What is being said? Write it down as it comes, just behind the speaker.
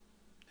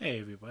Hey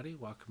everybody,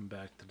 welcome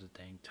back to the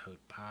Dang Toad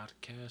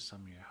Podcast.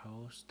 I'm your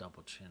host,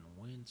 Double Chin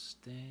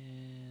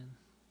Winston.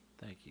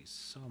 Thank you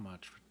so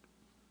much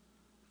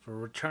for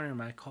returning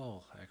my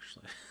call,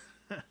 actually.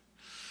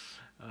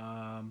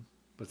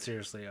 But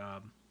seriously,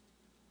 I've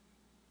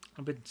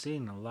been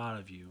seeing a lot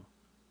of you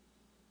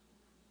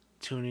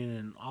tuning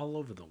in all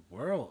over the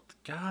world.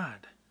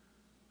 God,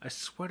 I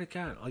swear to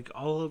God, like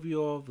all of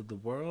you all over the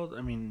world.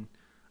 I mean,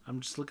 I'm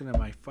just looking at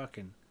my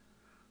fucking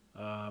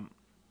um,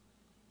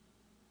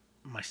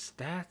 my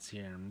stats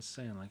here. I'm just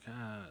saying, like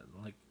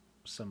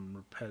some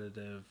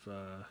repetitive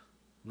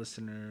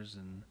listeners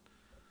and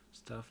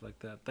stuff like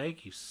that.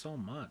 Thank you so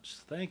much.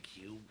 Thank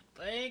you.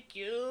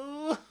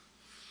 I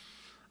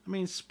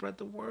mean, spread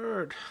the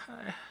word.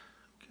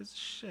 Gives a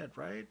shit,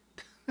 right?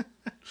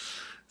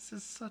 This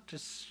is such a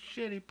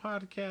shitty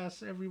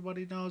podcast.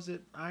 Everybody knows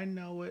it. I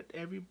know it.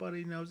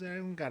 Everybody knows it. I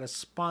haven't got a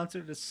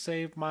sponsor to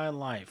save my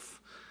life.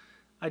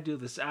 I do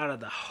this out of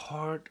the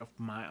heart of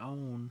my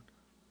own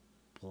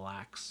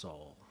black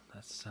soul.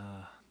 That's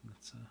the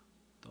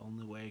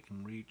only way I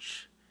can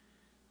reach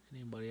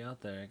anybody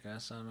out there. I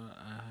guess I don't.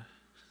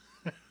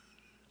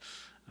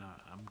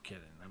 I'm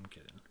kidding. I'm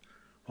kidding.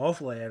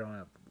 Hopefully, I don't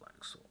have the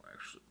black soul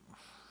actually.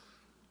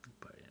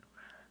 But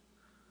anyway,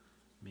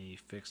 me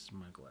fixed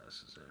my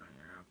glasses out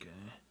here.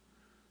 Okay.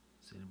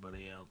 Does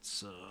anybody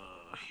else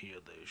hear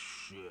this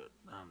shit?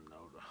 I'm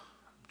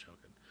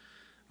joking.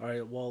 All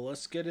right. Well,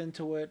 let's get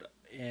into it.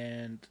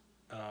 And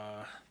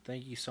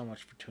thank you so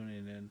much for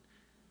tuning in.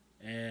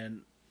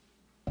 And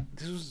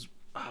this was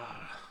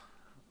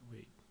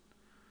wait.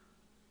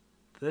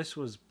 This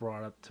was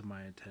brought up to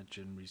my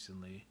attention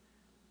recently.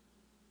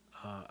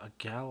 A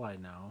gal I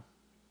know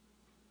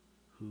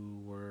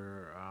who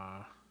were,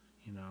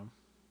 you know,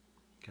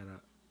 got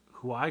a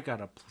who I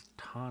got a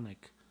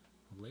platonic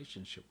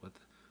relationship with,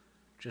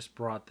 just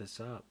brought this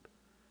up,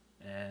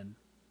 and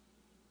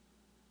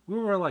we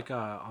were like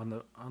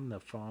on the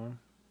phone,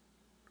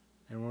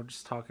 and we're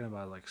just talking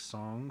about like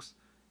songs,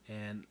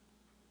 and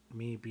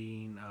me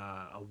being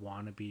a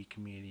wannabe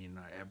comedian,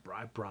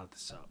 I brought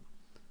this up,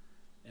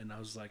 and I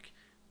was like,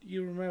 "Do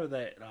you remember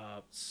that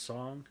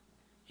song?"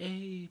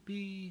 A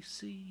B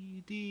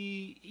C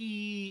D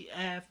E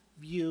F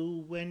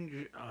U when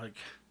you're like,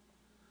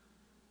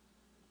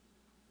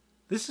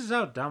 this is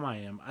how dumb I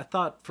am. I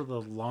thought for the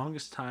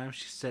longest time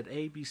she said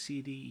A B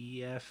C D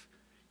E F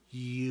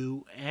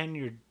you and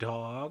your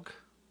dog.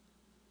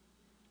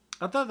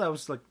 I thought that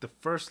was like the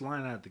first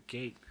line out of the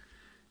gate,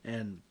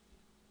 and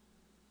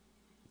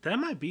that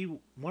might be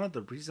one of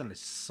the reasons I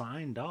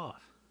signed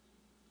off.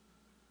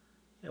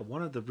 Yeah,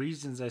 one of the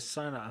reasons I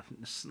signed off.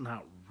 It's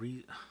not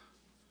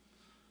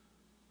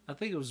I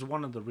think it was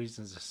one of the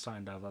reasons I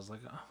signed off. I was like,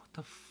 oh, what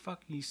the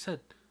fuck? You said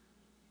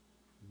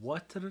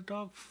what to the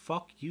dog?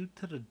 Fuck you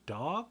to the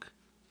dog?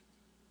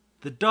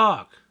 The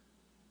dog.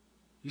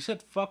 You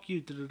said fuck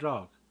you to the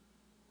dog.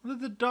 What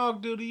did the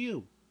dog do to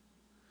you?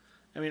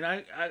 I mean,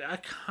 I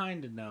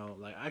kind of know.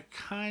 Like, I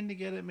kind of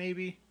get it,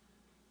 maybe.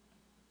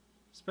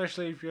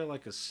 Especially if you're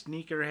like a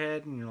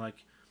sneakerhead and you're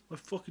like, my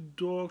fucking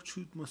dog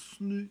chewed my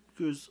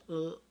sneakers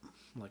up.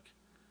 I'm like,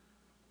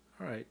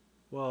 alright,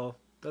 well,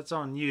 that's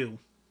on you.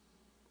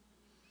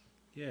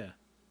 Yeah.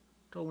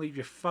 Don't leave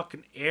your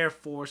fucking Air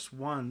Force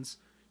Ones,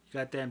 you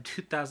goddamn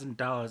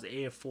 $2,000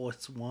 Air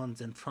Force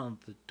Ones in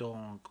front of the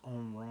dog.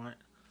 Alright.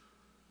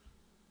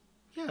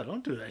 Yeah,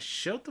 don't do that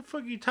shit. What the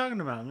fuck are you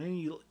talking about, man?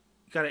 You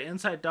got an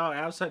inside dog,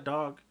 outside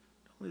dog.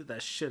 Don't leave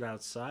that shit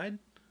outside.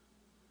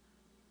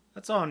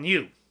 That's on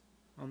you.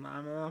 I'm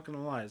not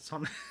gonna lie. It's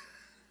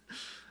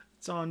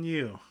on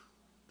you.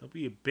 Don't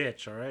be a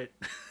bitch, all right?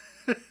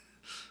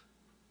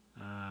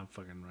 I'm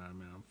fucking around,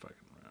 man. I'm fucking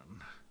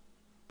around.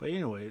 But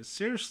anyway,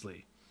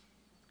 seriously,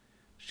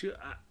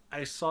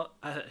 I saw.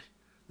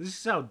 This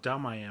is how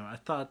dumb I am. I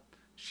thought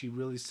she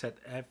really said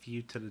 "f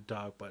you" to the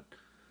dog, but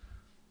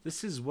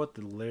this is what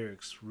the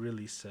lyrics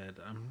really said.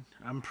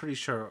 I'm pretty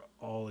sure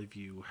all of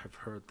you have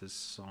heard this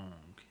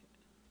song.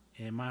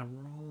 Am I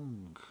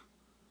wrong?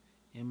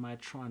 Am I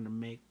trying to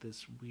make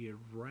this weird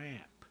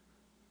rap?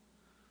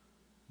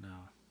 No,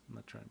 I'm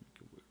not trying to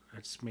make it weird.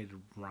 I just made it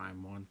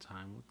rhyme one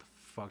time. What the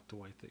fuck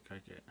do I think I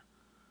could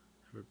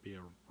ever be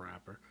a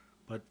rapper?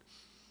 But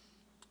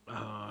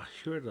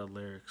here are the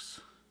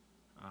lyrics.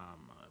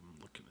 I'm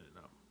looking it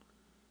up,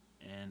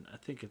 and I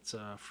think it's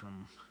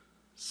from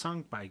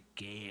sung by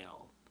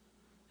Gail,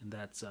 and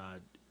that's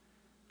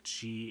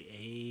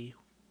Gayl.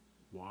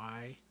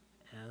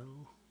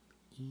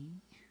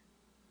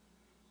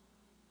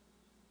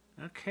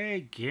 Okay,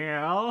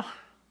 Gail.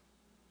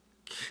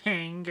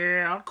 King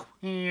Girl,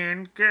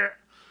 Queen Girl.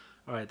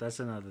 Alright, that's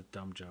another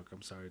dumb joke.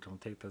 I'm sorry.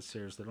 Don't take that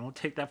seriously. Don't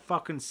take that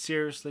fucking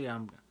seriously.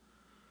 Alright,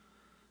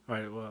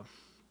 well,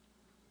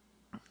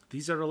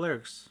 these are the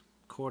lyrics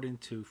according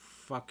to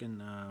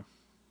fucking.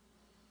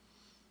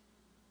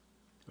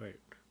 Wait.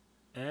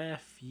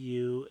 F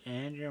you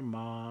and your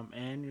mom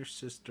and your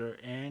sister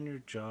and your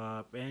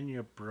job and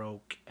your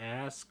broke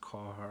ass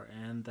car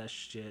and that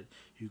shit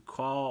you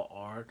call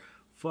art.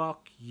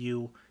 Fuck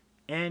you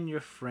and your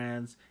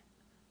friends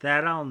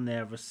that I'll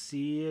never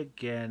see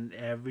again.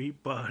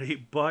 Everybody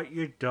but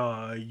your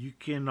dog, you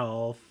can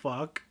all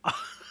fuck.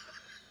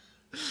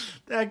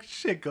 That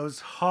shit goes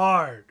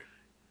hard.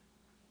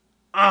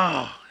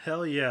 Oh,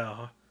 hell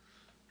yeah.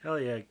 Hell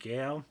yeah,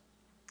 Gail.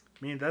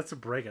 I mean, that's a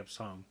breakup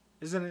song,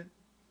 isn't it?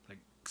 Like,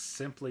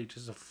 simply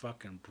just a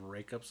fucking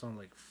breakup song.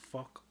 Like,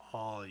 fuck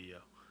all of you.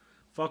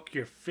 Fuck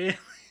your family.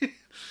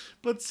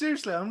 But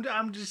seriously,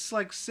 I'm just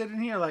like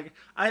sitting here like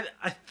I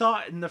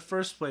thought in the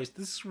first place,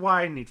 this is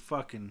why I need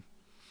fucking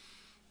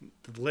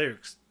the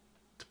lyrics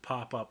to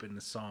pop up in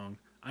the song.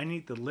 I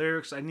need the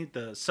lyrics, I need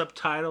the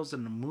subtitles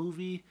in the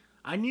movie.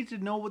 I need to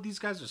know what these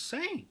guys are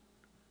saying.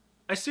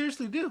 I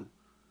seriously do.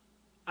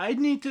 I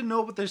need to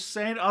know what they're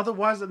saying,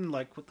 otherwise I'm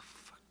like, what the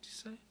fuck did you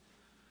say?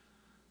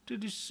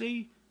 Did you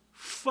say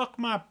fuck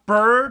my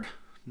bird?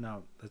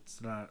 No,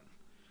 that's not.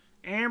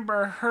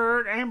 Amber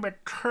Heard, Amber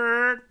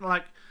Turd.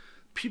 Like,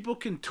 people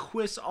can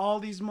twist all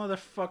these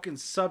motherfucking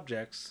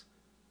subjects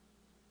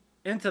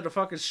into the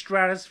fucking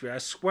stratosphere. I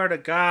swear to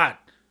God.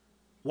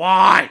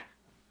 Why?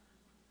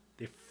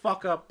 They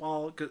fuck up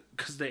all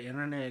because the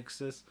internet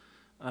exists.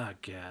 Oh,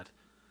 God.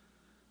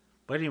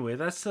 But anyway,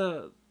 that's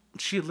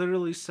she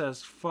literally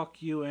says,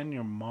 fuck you and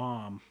your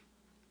mom.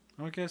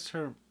 I guess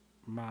her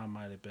mom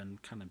might have been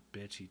kind of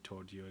bitchy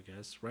toward you, I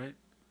guess, right?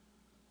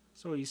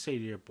 So you say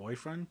to your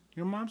boyfriend,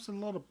 your mom's a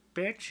little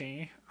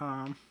bitchy.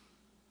 But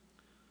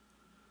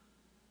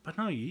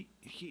no, you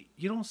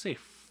don't say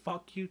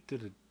fuck you to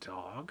the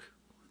dog.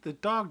 What did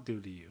the dog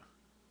do to you?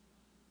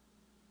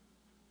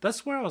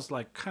 That's where I was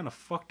like kind of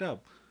fucked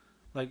up.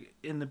 Like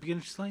in the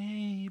beginning, she's like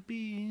A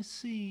B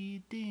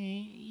C D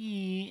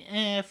E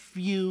F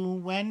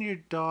U and your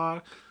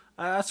dog.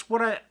 That's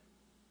what I.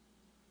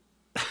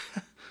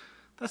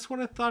 That's what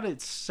I thought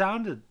it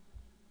sounded.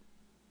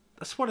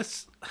 That's what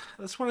it's.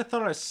 That's what I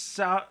thought I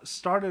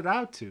started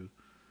out to.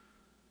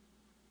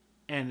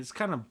 And it's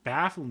kind of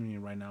baffling me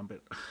right now,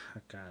 but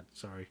God,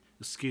 sorry.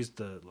 Excuse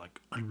the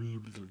like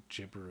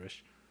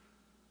gibberish.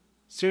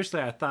 Seriously,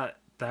 I thought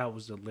that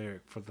was the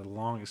lyric for the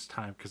longest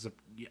time because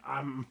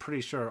I'm pretty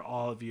sure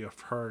all of you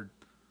have heard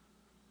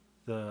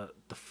the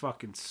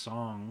fucking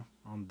song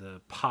on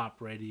the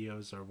pop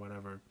radios or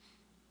whatever.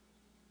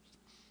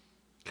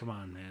 Come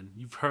on, man,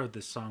 you've heard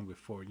this song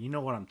before. You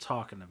know what I'm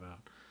talking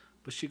about.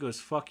 But she goes,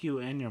 "Fuck you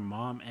and your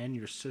mom and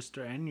your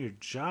sister and your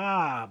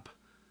job."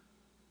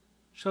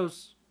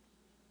 Shows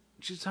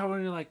she's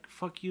already like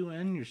fuck you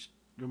and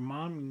your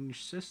mom and your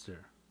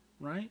sister,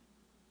 right?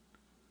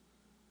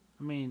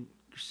 I mean,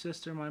 your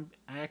sister might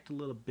act a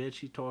little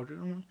bitchy toward her.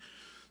 I'm like,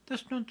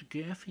 that's not the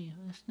Gaffy.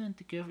 That's not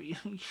the Gaffy.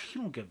 You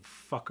don't give a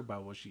fuck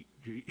about what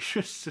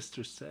your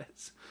sister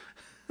says.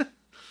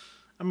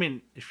 I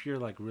mean, if you're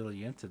like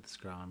really into this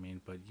girl, I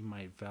mean, but you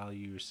might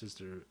value your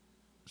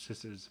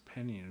sister's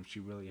opinion if she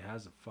really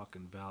has a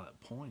fucking valid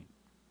point,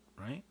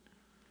 right?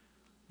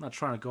 I'm not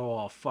trying to go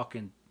all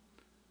fucking,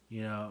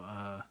 you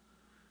know,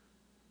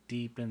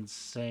 deep,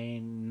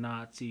 insane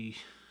Nazi.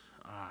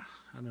 I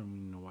don't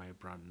even know why I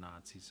brought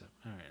Nazis up.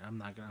 All right, I'm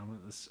not gonna.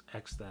 Let's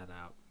X that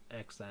out.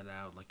 X that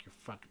out like your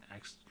fucking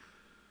ex.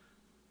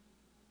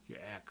 Your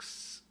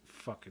ex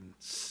fucking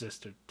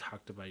sister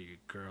talked about your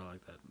girl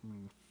like that.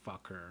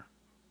 Fuck her.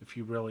 If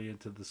you're really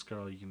into this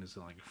girl, you can just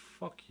like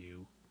fuck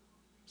you.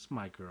 It's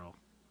my girl.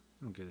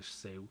 I don't get to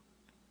say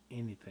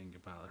anything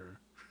about her.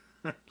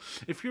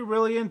 If you're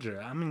really into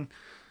her, I mean,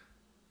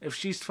 if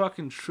she's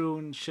fucking true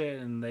and shit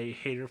and they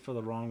hate her for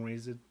the wrong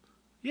reason,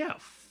 yeah,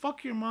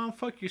 fuck your mom,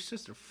 fuck your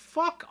sister,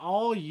 fuck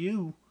all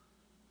you.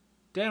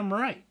 Damn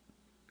right.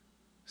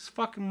 It's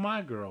fucking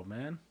my girl,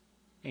 man.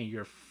 Ain't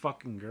your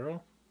fucking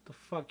girl. The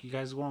fuck, you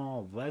guys going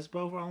all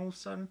lesbo all of a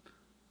sudden?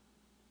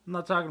 I'm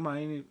not talking about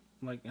any,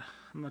 like,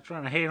 I'm not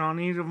trying to hate on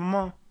either of them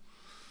all.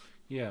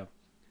 Yeah.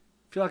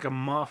 Feel like a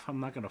muff, I'm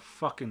not gonna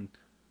fucking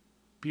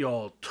be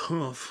all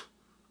tough.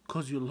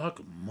 Cause you like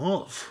a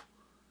muff.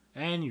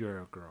 And you're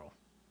a girl.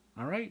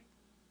 Alright?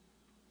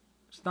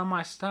 It's not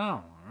my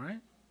style, alright?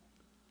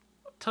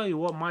 I'll tell you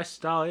what my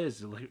style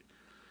is.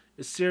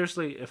 It's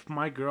seriously, if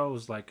my girl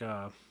was like,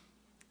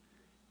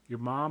 your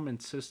mom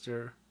and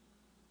sister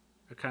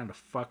are kind of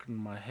fucking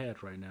my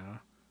head right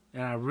now,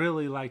 and I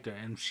really liked her,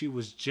 and she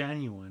was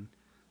genuine,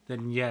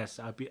 then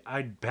yes,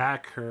 I'd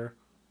back her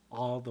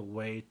all the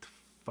way to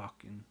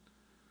fucking,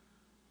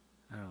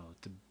 I don't know,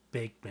 to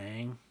Big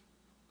Bang.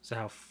 So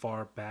how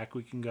far back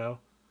we can go.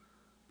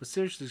 But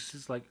seriously,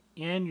 she's like,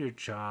 and your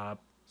job.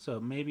 So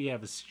maybe you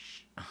have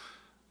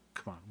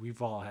come on,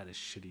 we've all had a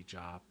shitty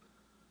job.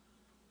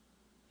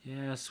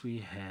 Yes, we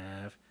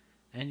have.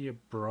 And your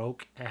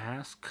broke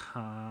ass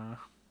car.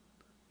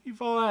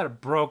 We've all had a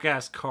broke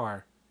ass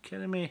car.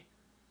 Kidding me?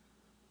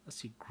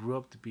 Unless you grew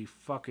up to be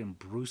fucking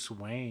Bruce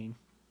Wayne.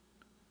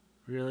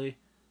 Really?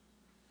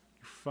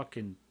 Your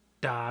fucking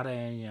Dada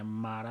and your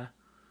Mata.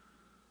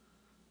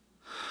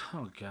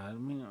 Oh god, I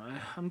mean,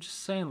 I'm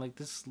just saying, like,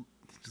 these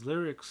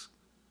lyrics,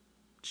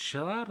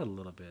 chill out a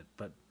little bit.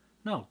 But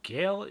no,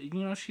 Gail, you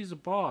know, she's a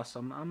boss.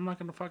 I'm not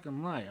gonna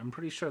fucking lie. I'm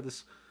pretty sure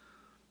this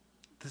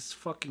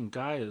fucking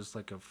guy is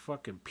like a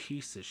fucking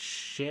piece of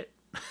shit.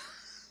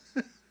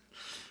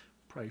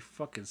 Probably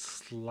fucking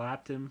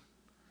slapped him.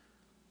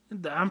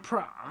 And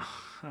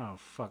oh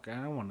fuck! I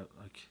don't want to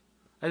like.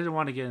 I didn't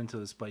want to get into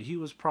this, but he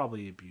was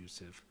probably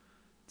abusive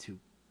to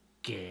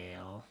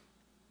Gail,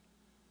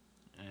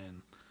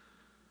 and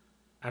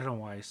I don't know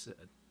why I said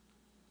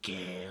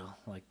Gail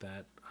like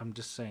that. I'm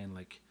just saying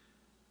like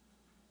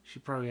she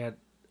probably had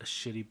a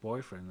shitty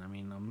boyfriend. I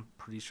mean, I'm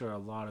pretty sure a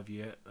lot of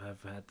you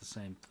have had the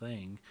same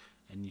thing,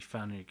 and you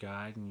found your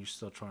guy, and you're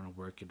still trying to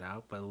work it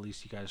out. But at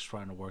least you guys are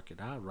trying to work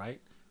it out, right?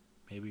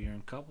 Maybe you're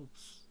in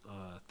couples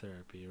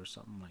therapy or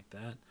something like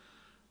that.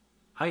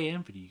 I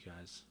envy you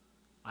guys.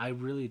 I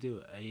really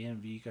do. I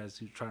envy you guys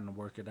who are trying to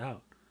work it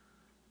out.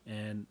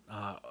 And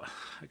I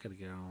gotta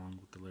get along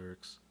with the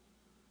lyrics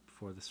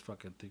before this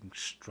fucking thing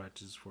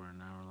stretches for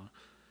an hour long.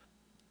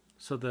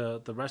 So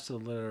the rest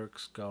of the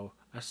lyrics go,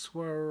 I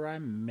swear I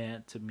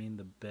meant to mean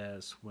the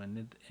best when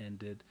it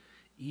ended.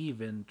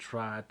 Even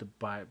tried to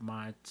bite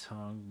my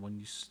tongue when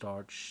you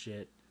start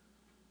shit.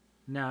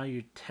 Now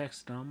you're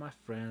texting all my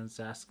friends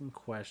asking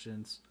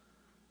questions.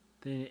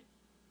 They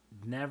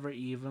never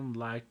even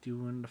liked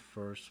you in the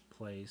first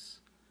place.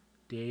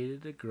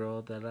 Dated a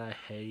girl that I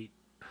hate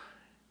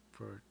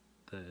for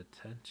the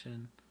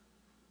attention.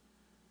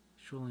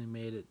 She only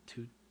made it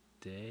 2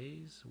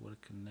 days. What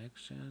a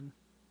connection.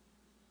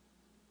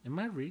 Am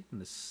I reading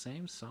the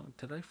same song?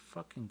 Did I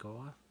fucking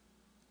go off?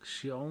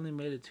 She only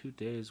made it 2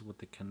 days with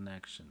the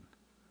connection.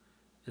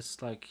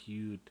 It's like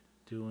you'd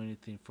do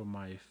anything for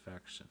my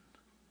affection.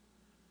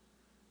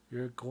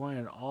 You're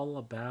going all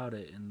about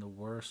it in the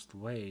worst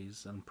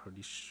ways, I'm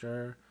pretty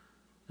sure.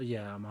 But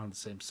yeah, I'm on the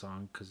same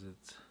song because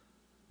it's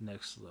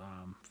next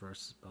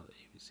verse is about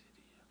ABCD.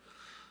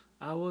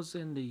 I was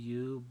into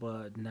you,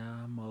 but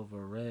now I'm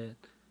over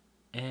it.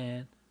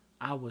 And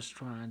I was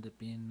trying to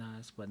be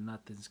nice, but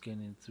nothing's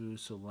getting through,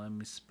 so let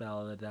me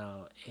spell it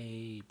out.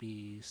 A,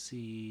 B,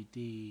 C,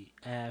 D,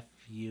 F,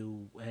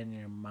 you, and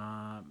your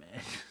mom,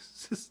 and your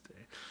sister.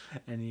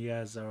 And you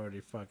guys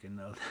already fucking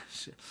know that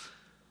shit.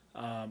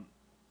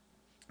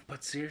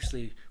 But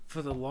seriously,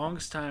 for the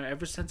longest time,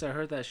 ever since I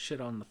heard that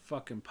shit on the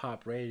fucking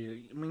pop radio,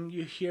 I mean,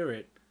 you hear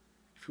it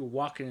if you're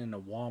walking into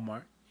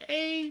Walmart.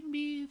 A,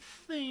 B,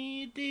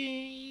 C, D,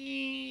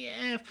 E,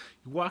 F.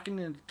 You're walking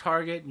into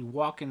Target and you're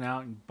walking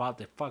out and you bought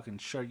the fucking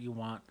shirt you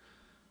want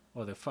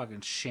or the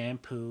fucking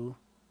shampoo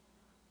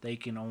they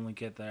can only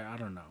get there. I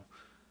don't know.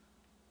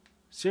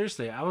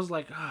 Seriously, I was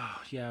like,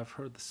 oh, yeah, I've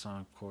heard the song,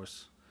 of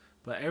course.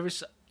 But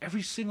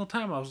every single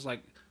time I was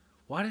like,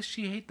 why does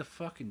she hate the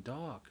fucking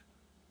dog?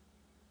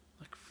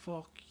 Like,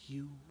 fuck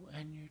you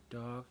and your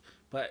dog.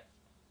 But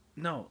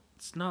no,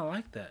 it's not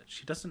like that.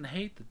 She doesn't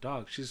hate the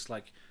dog. She's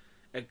like,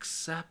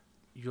 accept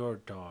your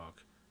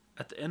dog.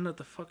 At the end of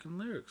the fucking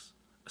lyrics.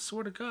 I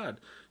swear to God.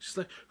 She's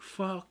like,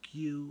 fuck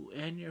you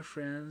and your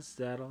friends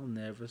that I'll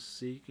never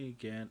see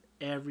again.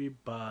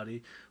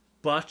 Everybody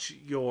but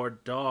your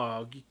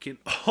dog. You can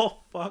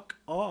all fuck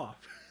off.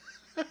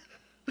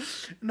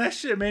 And that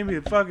shit made me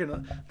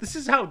fucking. This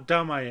is how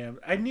dumb I am.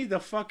 I need the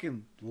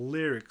fucking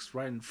lyrics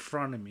right in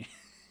front of me.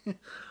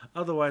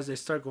 Otherwise, they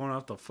start going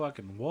off the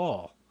fucking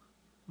wall.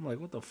 I'm like,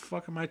 what the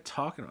fuck am I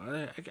talking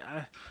about?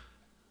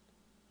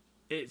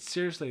 It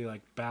seriously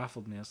like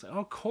baffled me. I was like, oh,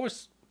 of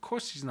course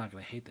she's not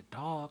gonna hate the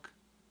dog.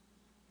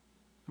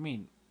 I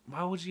mean,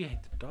 why would you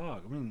hate the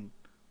dog? I mean,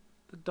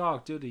 the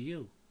dog do to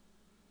you.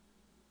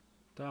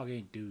 Dog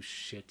ain't do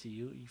shit to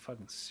you. Are you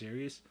fucking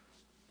serious?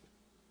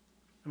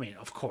 I mean,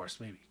 of course,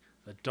 maybe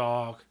the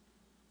dog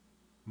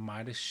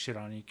might have shit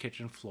on your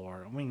kitchen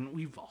floor. I mean,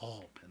 we've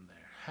all been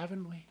there,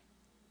 haven't we?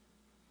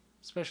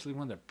 Especially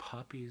when they're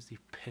puppies, they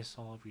piss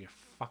all over your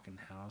fucking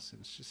house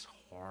and it's just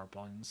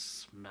horrible and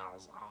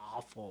smells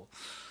awful.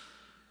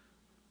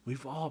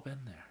 We've all been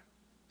there.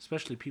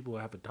 Especially people who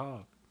have a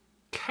dog.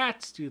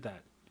 Cats do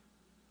that.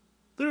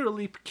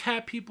 Literally,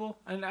 cat people,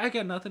 and I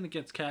got nothing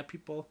against cat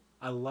people.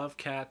 I love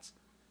cats.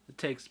 It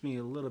takes me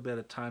a little bit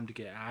of time to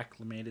get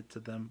acclimated to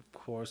them, of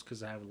course,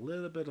 because I have a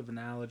little bit of an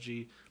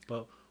allergy.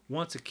 But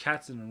once a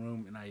cat's in the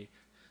room and I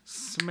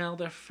smell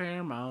their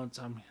pheromones,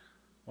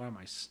 why am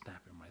I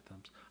snapping my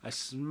thumbs? I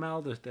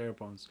smell their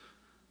pheromones,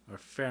 or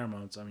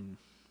pheromones. I mean,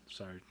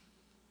 sorry,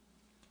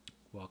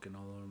 walking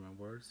all over my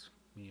words.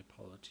 Me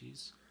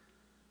apologies.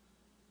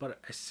 But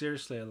I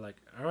seriously like.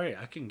 All right,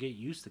 I can get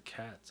used to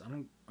cats. I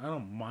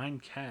don't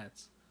mind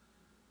cats,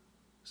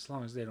 as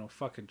long as they don't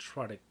fucking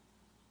try to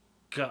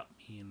gut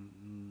me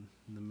in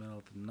the middle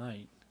of the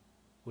night,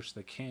 which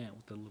they can't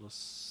with their little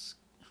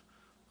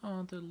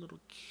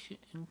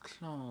kitten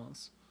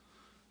claws.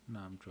 No,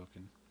 I'm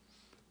joking.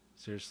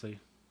 Seriously,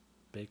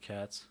 big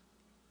cats.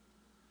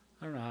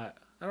 I don't know.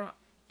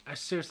 I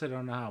seriously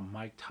don't know how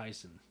Mike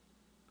Tyson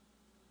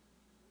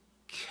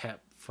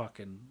kept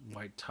fucking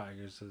white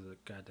tigers as a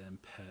goddamn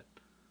pet.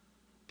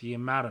 The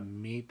amount of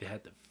meat they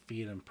had to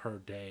feed him per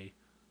day.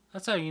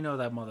 That's how you know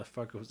that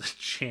motherfucker was a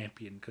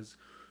champion. Because,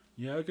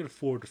 yeah, I can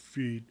afford to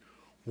feed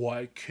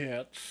white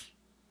cats.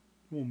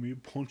 You want me to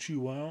punch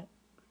you out?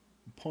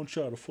 Punch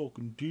out a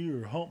fucking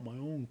deer, hunt my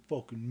own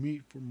fucking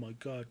meat for my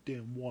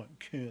goddamn white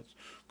cats.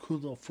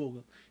 Cause I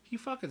fucking... He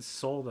fucking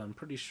sold them, I'm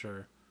pretty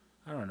sure.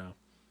 I don't know.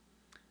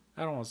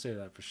 I don't want to say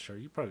that for sure.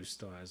 He probably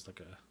still has like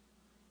a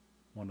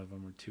one of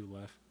them or two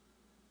left.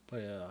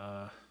 But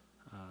yeah,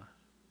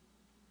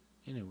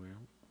 anyway,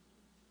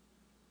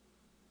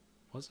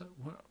 was that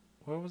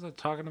what was I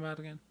talking about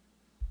again?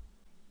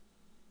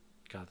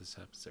 God, this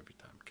happens every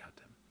time.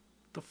 Goddamn.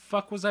 The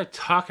fuck was I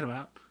talking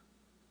about?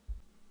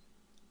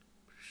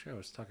 Pretty sure I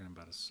was talking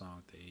about a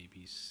song, the A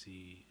B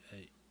C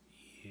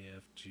E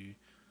F G.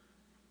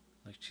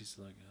 Like she's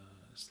like,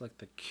 it's like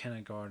the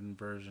kindergarten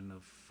version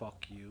of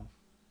 "fuck you."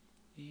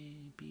 A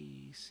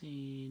B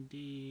C D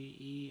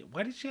E.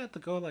 Why did she have to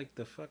go like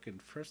the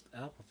fucking first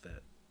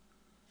alphabets?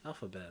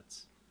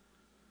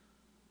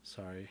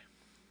 Sorry,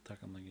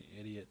 talking like an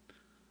idiot.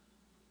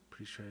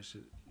 Pretty sure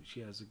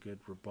she has a good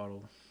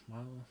rebuttal.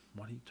 Well,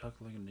 why do you talk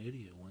like an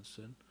idiot,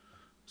 Winston?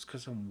 It's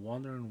because I'm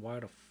wondering why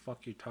the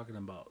fuck you're talking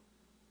about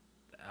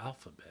the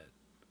alphabet.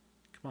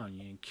 Come on,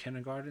 you in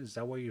kindergarten? Is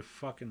that where your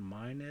fucking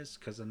mind is?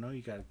 Because I know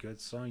you got a good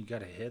song. You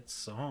got a hit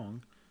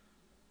song.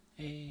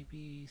 A,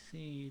 B,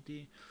 C,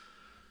 D.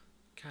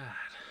 God.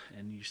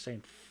 And you're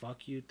saying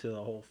fuck you to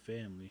the whole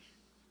family,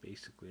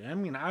 basically. I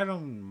mean, I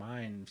don't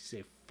mind if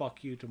you say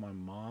fuck you to my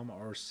mom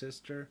or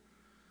sister.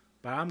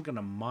 But I'm going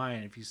to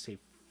mind if you say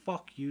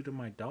fuck you to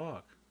my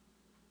dog.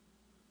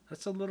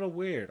 That's a little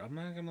weird. I'm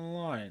not going to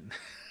lie.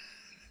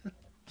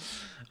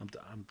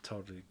 I'm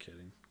totally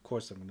kidding. Of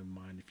course, I'm gonna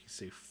mind if you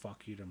say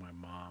 "fuck you" to my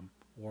mom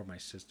or my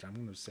sister. I'm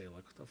gonna say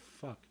like, "What the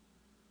fuck?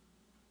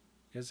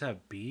 You guys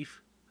have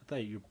beef? I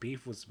thought your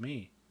beef was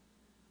me."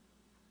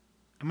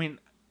 I mean,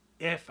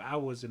 if I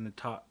was in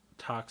a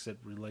toxic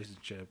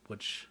relationship,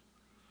 which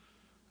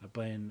I've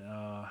been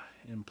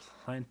in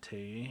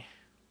plenty,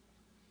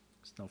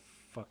 it's no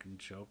fucking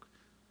joke,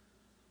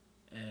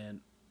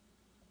 and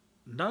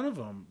none of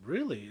them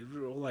really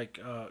like.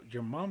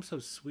 Your mom's so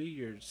sweet.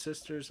 Your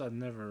sisters, I've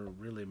never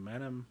really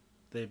met them.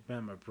 They've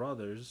met my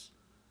brothers,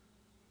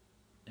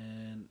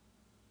 and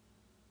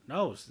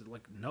no, it's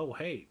like no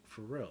hate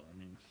for real. I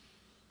mean,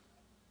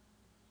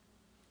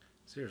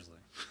 seriously.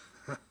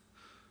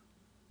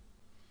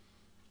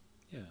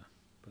 Yeah,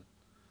 but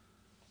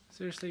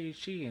seriously,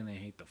 she and they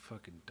hate the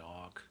fucking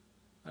dog.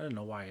 I don't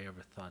know why I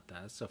ever thought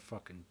that. It's a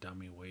fucking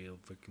dummy way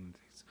of looking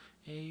at things.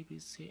 A, B,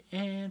 C,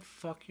 and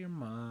fuck your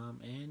mom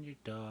and your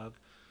dog.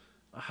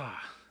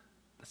 Ah,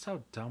 that's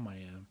how dumb I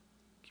am.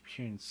 Keep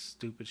hearing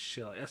stupid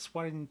shit. That's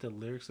why I need the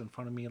lyrics in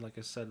front of me, like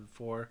I said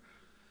before.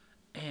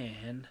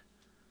 And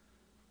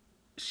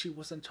she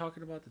wasn't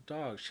talking about the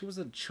dog. She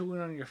wasn't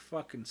chewing on your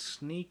fucking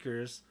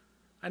sneakers.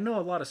 I know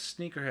a lot of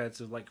sneakerheads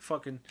of like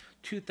fucking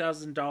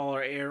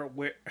 $2,000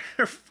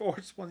 Air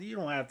Force Ones. You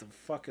don't have to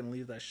fucking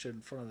leave that shit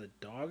in front of the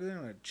dog. They're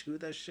gonna chew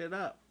that shit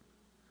up.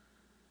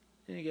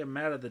 Then you get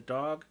mad at the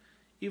dog.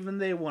 Even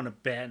they want to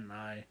bat an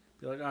eye.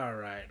 Be like, all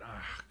right,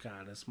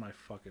 God, that's my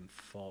fucking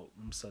fault.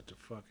 I'm such a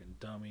fucking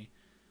dummy.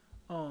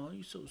 Oh,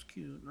 you're so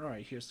cute. All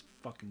right, here's some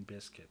fucking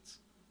biscuits.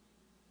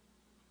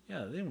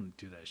 Yeah, they wouldn't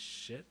do that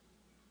shit.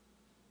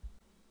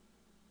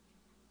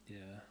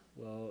 Yeah.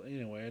 Well,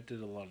 anyway, I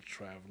did a lot of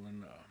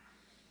traveling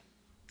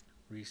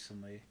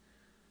recently,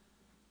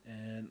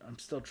 and I'm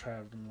still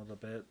traveling a little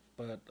bit,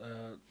 but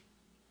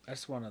I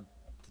just wanted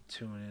to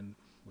tune in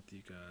with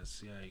you guys,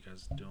 see how you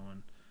guys are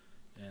doing,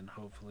 and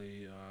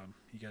hopefully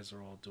you guys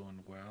are all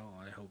doing well.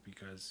 I hope you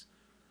guys,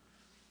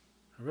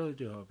 I really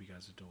do hope you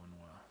guys are doing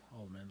well,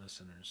 all my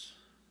listeners,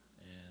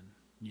 and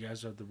you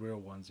guys are the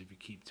real ones if you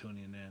keep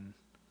tuning in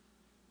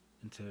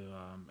into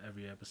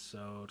every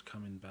episode,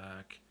 coming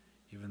back,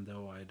 even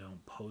though I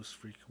don't post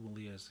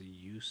frequently as I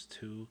used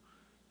to,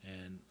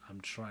 and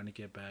I'm trying to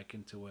get back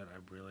into it.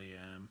 I really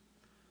am,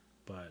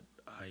 but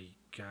I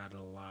got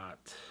a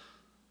lot,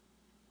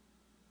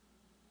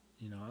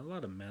 a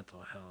lot of mental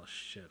health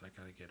shit I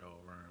gotta get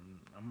over.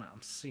 I'm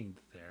seeing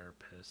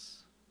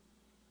therapists,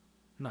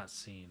 not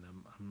seeing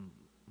them. I'm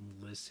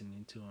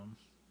listening to them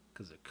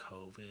because of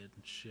COVID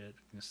and shit.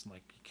 It's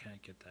like you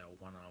can't get that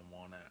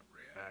one-on-one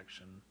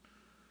reaction.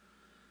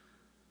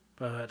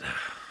 But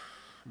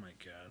oh my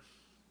god.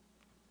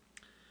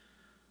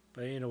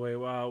 But anyway,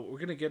 we're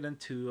gonna get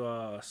into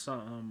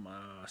some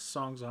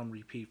songs on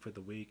repeat for the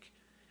week,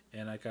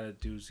 and I got a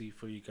doozy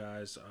for you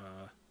guys.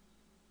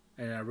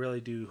 And I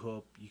really do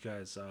hope you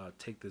guys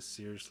take this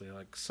seriously.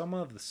 Like some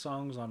of the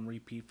songs on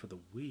repeat for the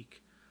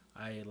week,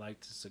 I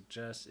like to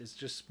suggest is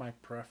just my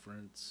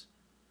preference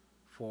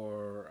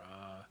for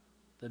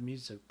the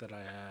music that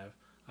I have.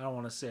 I don't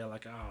want to say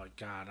like, oh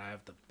God, I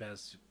have the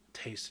best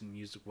taste in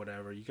music,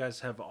 whatever. You guys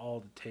have all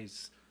the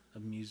tastes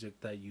of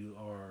music that you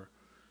are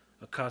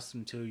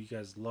accustomed to, you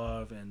guys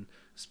love, and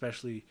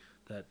especially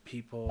that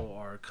people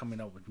are coming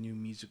up with new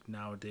music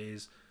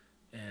nowadays,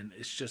 and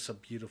it's just a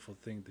beautiful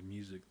thing. The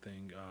music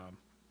thing,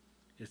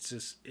 it's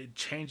just it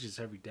changes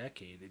every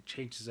decade, it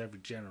changes every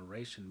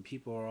generation.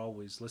 People are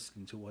always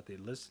listening to what they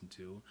listen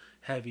to.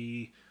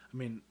 Heavy, I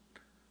mean,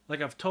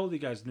 like I've told you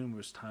guys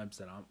numerous times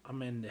that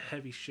I'm into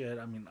heavy shit.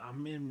 I mean,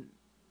 I'm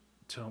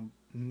into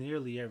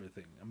nearly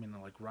everything. I mean,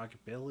 like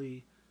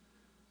rockabilly,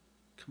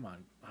 come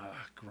on,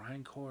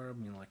 grindcore. I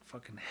mean, like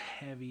fucking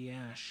heavy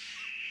ass,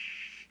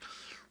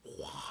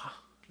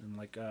 and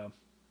like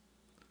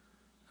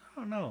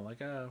don't know,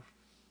 like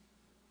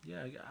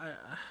yeah, I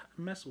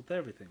mess with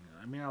everything.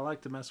 I mean, I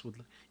like to mess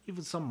with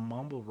even some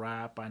mumble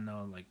rap. I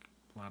know like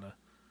a lot of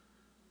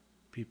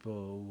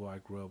people who I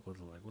grew up with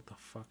are like, what the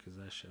fuck is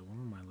that shit? What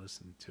am I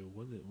listening to?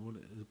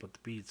 But the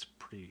beat's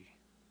pretty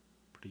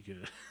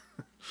good.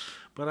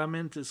 But I'm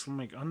into some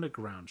like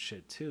underground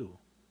shit too.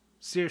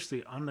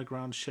 Seriously,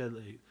 underground shit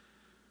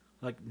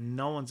like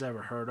no one's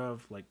ever heard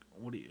of. Like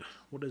what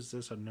is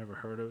this? I've never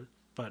heard of it.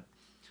 But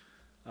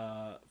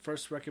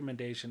first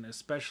recommendation,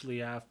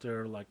 especially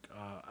after like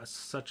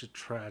such a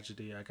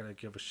tragedy, I gotta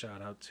give a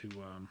shout out to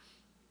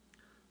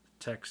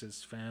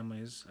Texas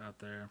families out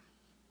there.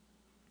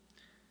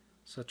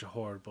 Such a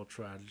horrible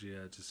tragedy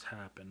that just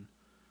happened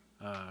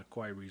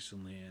quite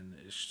recently, and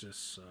it's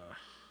just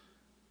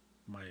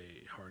my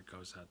heart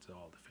goes out to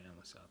all the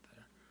families out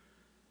there,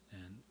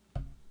 and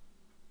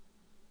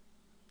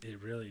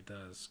it really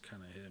does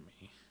kind of hit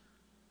me.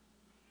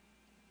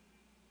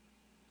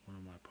 One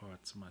of my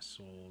parts of my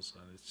souls,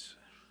 and it's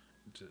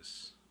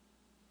just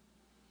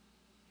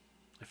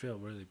I feel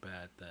really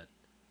bad that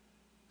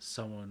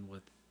someone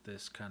with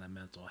this kind of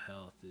mental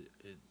health,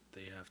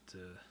 they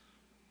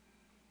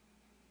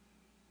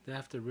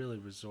have to really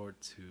resort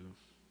to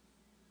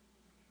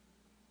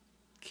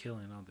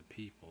killing other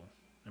people.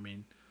 I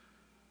mean,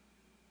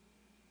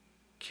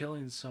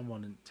 killing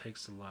someone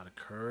takes a lot of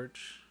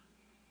courage,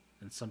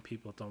 and some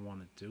people don't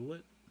want to do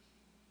it,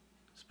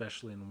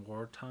 especially in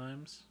war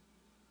times,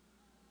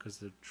 because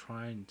they're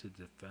trying to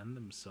defend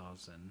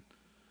themselves. And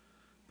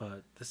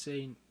but this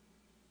ain't.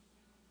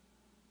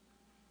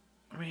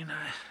 I mean,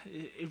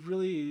 it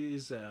really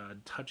is a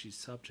touchy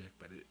subject,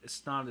 but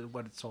it's not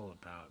what it's all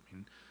about. I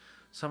mean,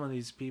 some of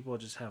these people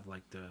just have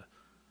like the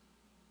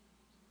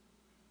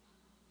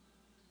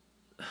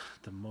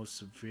most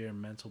severe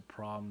mental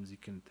problems you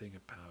can think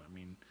about. I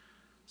mean,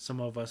 some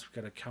of us we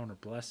gotta counter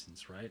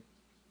blessings, right?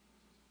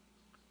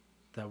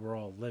 That we're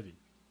all living,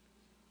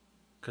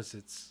 because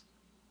it's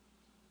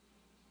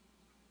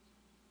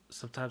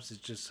sometimes it's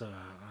just I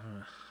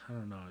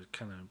don't know. It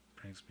kind of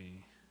brings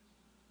me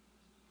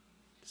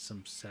to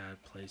some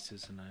sad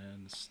places, and I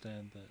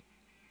understand that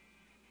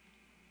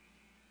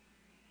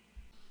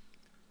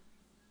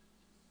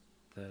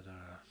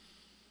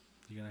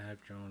you're gonna have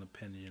your own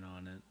opinion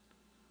on it,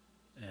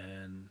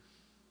 and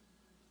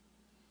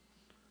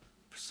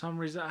for some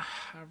reason I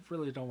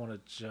really don't want to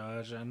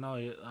judge. I know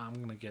I'm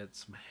gonna get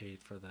some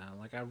hate for that.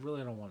 Like I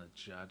really don't want to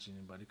judge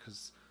anybody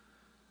because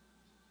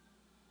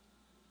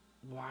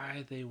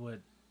why they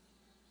would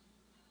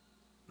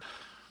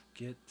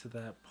get to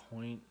that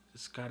point,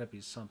 it's got to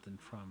be something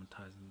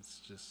traumatizing. It's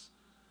just,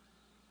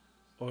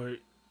 or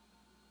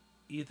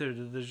either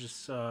they're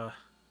just, they're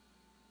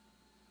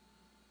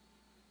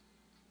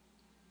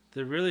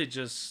really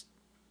just.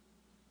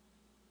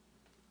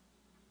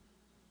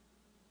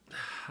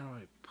 How do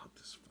I put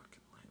this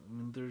fucking line? I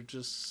mean, they're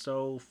just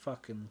so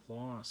fucking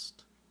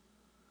lost,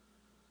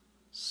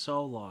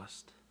 so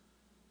lost.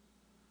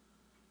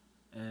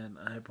 And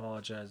I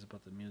apologize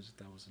about the music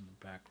that was in the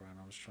background.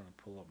 I was trying to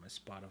pull up my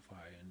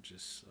Spotify and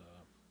just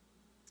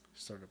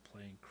started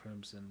playing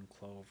Crimson,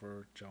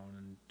 Clover, Joan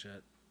and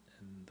Jet,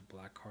 and the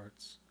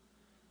Blackhearts.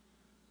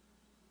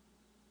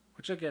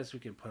 Which I guess we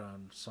can put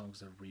on songs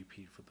that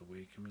repeat for the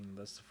week. I mean,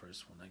 that's the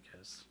first one, I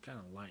guess. Kind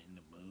of lighten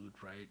the mood,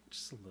 right?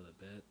 Just a little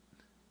bit.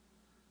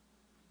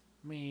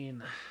 I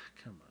mean,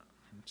 come on.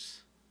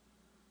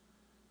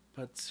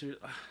 But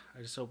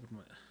I just opened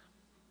my.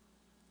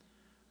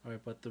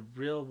 Alright, but the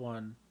real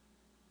one,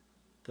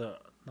 the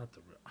not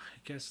the real. I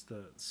guess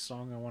the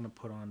song I want to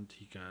put on to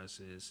you guys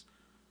is.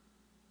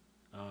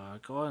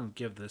 Go ahead and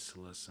give this a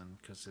listen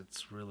because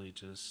it's really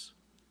just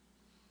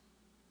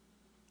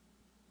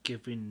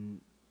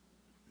giving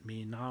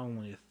me not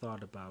only a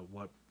thought about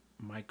what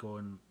might go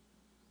on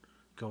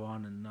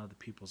in other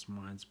people's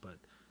minds, but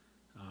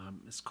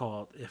it's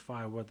called "If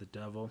I Were the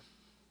Devil"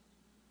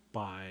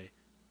 by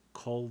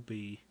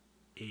Colby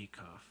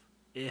Acuff.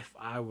 If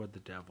I Were the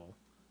Devil,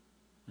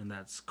 and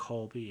that's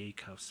Colby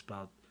Acuff,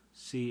 spelled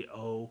Colby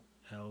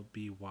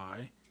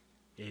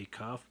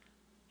Acuff,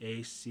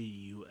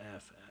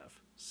 Acuff.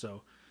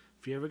 So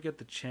if you ever get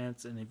the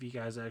chance, and if you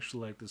guys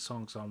actually like the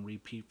songs on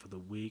repeat for the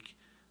week,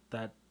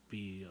 that'd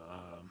be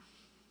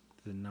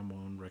the number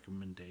one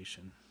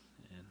recommendation.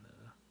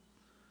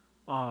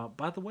 And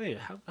by the way,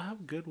 how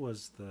good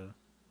was the?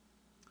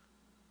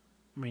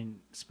 I mean,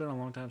 it's been a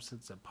long time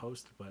since I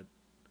posted, but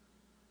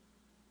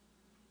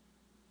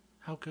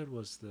how good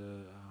was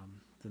the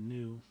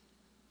new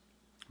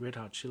Red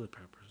Hot Chili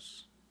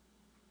Peppers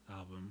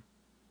album,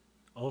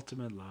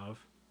 Ultimate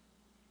Love,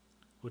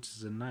 which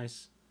is a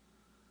nice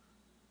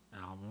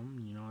album.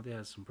 You know, they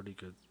had some pretty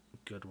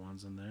good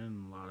ones in there,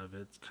 and a lot of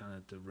it's kind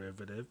of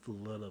derivative, a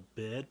little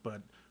bit.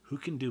 But who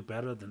can do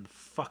better than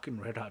fucking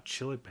Red Hot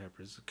Chili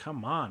Peppers?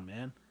 Come on,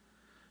 man.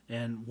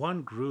 And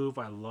one groove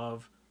I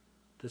love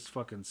this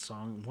fucking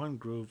song. One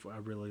groove I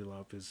really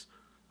love is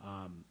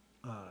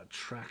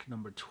track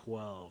number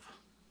 12,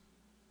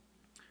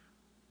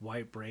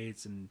 White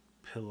Braids and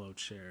Pillow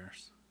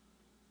Chairs.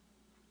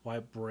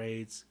 White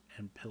Braids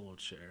and Pillow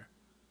Chair.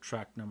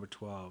 track number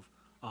 12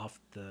 off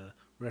the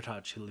Red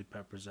Hot Chili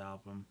Peppers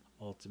album,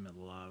 Ultimate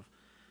Love.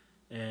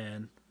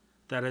 And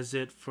that is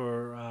it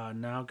for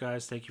now,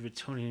 guys. Thank you for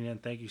tuning in.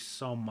 Thank you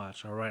so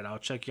much. All right, I'll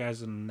check you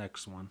guys in the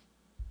next one.